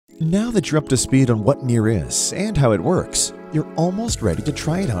Now that you're up to speed on what Near is and how it works, you're almost ready to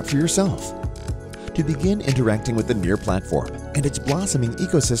try it out for yourself. To begin interacting with the Near platform and its blossoming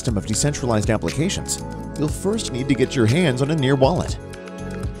ecosystem of decentralized applications, you'll first need to get your hands on a Near wallet.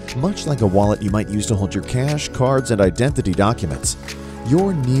 Much like a wallet you might use to hold your cash, cards, and identity documents,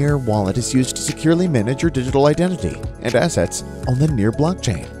 your Near wallet is used to securely manage your digital identity and assets on the Near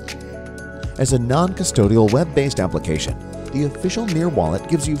blockchain. As a non-custodial web-based application, the official Near wallet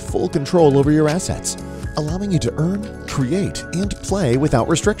gives you full control over your assets, allowing you to earn, create, and play without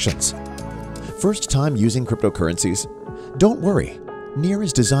restrictions. First time using cryptocurrencies? Don't worry, Near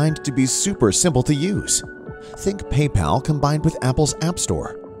is designed to be super simple to use. Think PayPal combined with Apple's App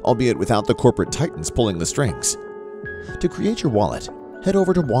Store, albeit without the corporate titans pulling the strings. To create your wallet, head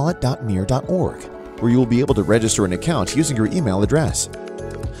over to wallet.near.org, where you will be able to register an account using your email address.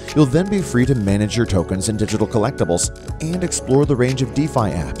 You'll then be free to manage your tokens and digital collectibles and explore the range of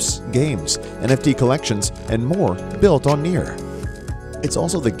DeFi apps, games, NFT collections, and more built on Near. It's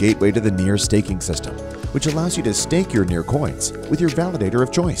also the gateway to the Near staking system, which allows you to stake your Near coins with your validator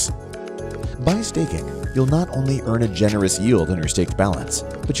of choice. By staking, you'll not only earn a generous yield on your staked balance,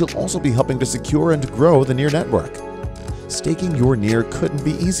 but you'll also be helping to secure and grow the Near network. Staking your Near couldn't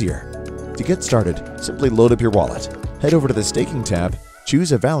be easier. To get started, simply load up your wallet, head over to the Staking tab,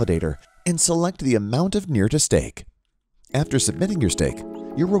 choose a validator, and select the amount of Near to stake. After submitting your stake,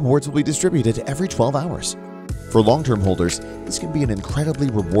 your rewards will be distributed every 12 hours. For long-term holders, this can be an incredibly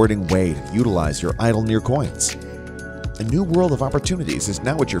rewarding way to utilize your idle Near coins. A new world of opportunities is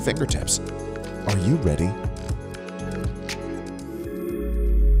now at your fingertips. Are you ready?